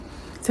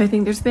So I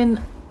think there's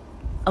been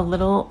a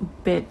little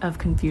bit of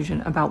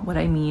confusion about what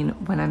I mean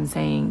when I'm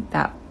saying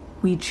that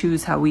we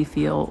choose how we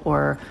feel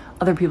or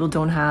other people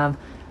don't have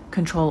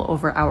control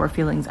over our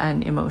feelings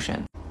and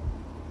emotion.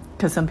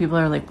 Because some people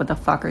are like, what the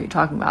fuck are you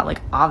talking about?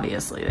 Like,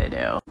 obviously they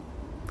do.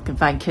 If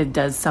my kid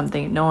does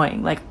something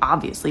annoying, like,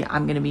 obviously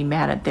I'm going to be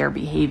mad at their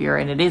behavior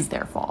and it is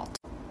their fault.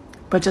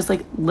 But just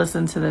like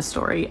listen to this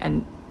story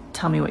and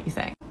tell me what you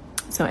think.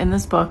 So in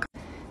this book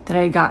that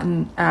I had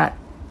gotten at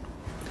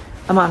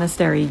a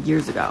monastery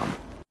years ago,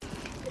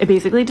 it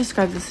basically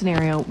describes a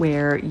scenario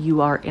where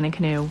you are in a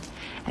canoe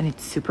and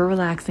it's super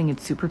relaxing,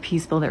 it's super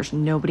peaceful, there's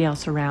nobody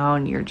else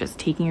around, you're just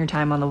taking your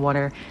time on the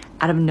water.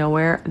 Out of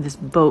nowhere, this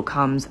boat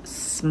comes,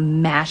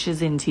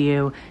 smashes into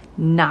you,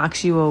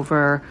 knocks you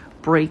over,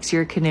 breaks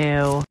your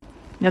canoe.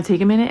 Now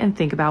take a minute and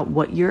think about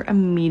what your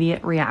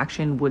immediate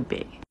reaction would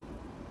be.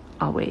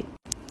 I'll wait.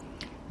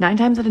 9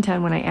 times out of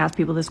 10, when I ask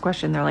people this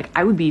question, they're like,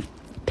 I would be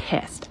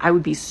pissed. I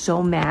would be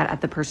so mad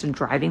at the person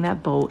driving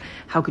that boat.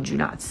 How could you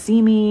not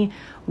see me?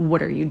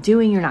 What are you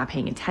doing? You're not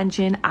paying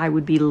attention. I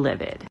would be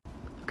livid.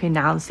 Okay,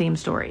 now the same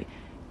story.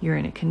 You're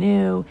in a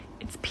canoe.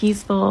 It's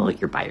peaceful.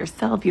 You're by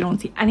yourself. You don't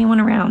see anyone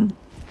around.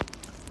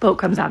 Boat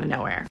comes out of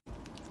nowhere.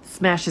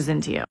 Smashes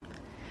into you.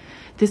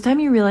 This time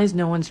you realize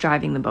no one's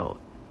driving the boat.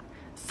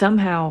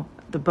 Somehow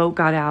the boat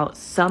got out.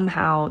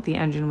 Somehow the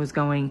engine was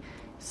going.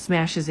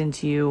 Smashes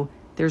into you.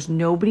 There's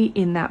nobody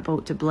in that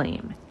boat to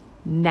blame.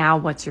 Now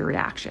what's your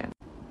reaction?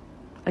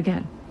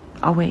 Again,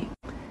 I'll wait.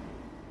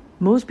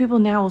 Most people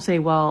now will say,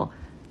 well,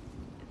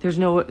 it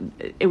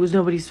was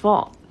nobody's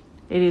fault.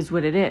 It is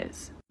what it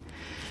is.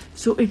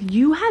 So if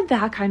you had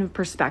that kind of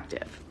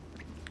perspective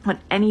on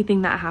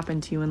anything that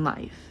happened to you in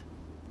life,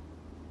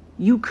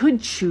 you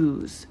could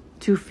choose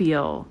to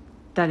feel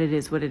that it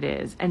is what it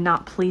is and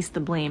not place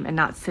the blame and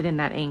not sit in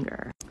that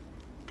anger.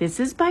 This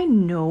is by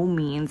no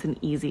means an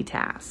easy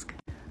task.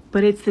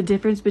 But it's the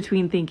difference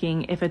between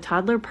thinking if a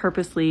toddler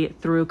purposely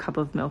threw a cup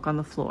of milk on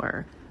the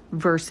floor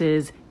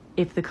versus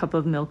if the cup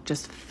of milk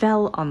just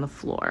fell on the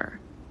floor.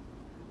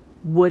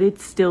 Would it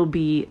still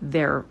be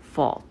their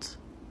fault?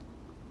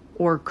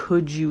 Or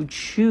could you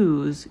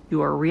choose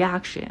your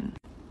reaction?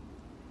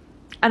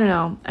 I don't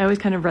know. I always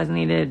kind of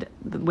resonated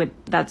with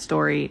that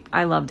story.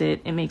 I loved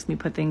it. It makes me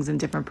put things in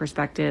different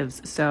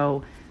perspectives.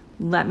 So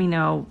let me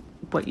know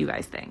what you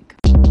guys think.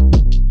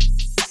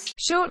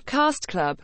 Short Cast Club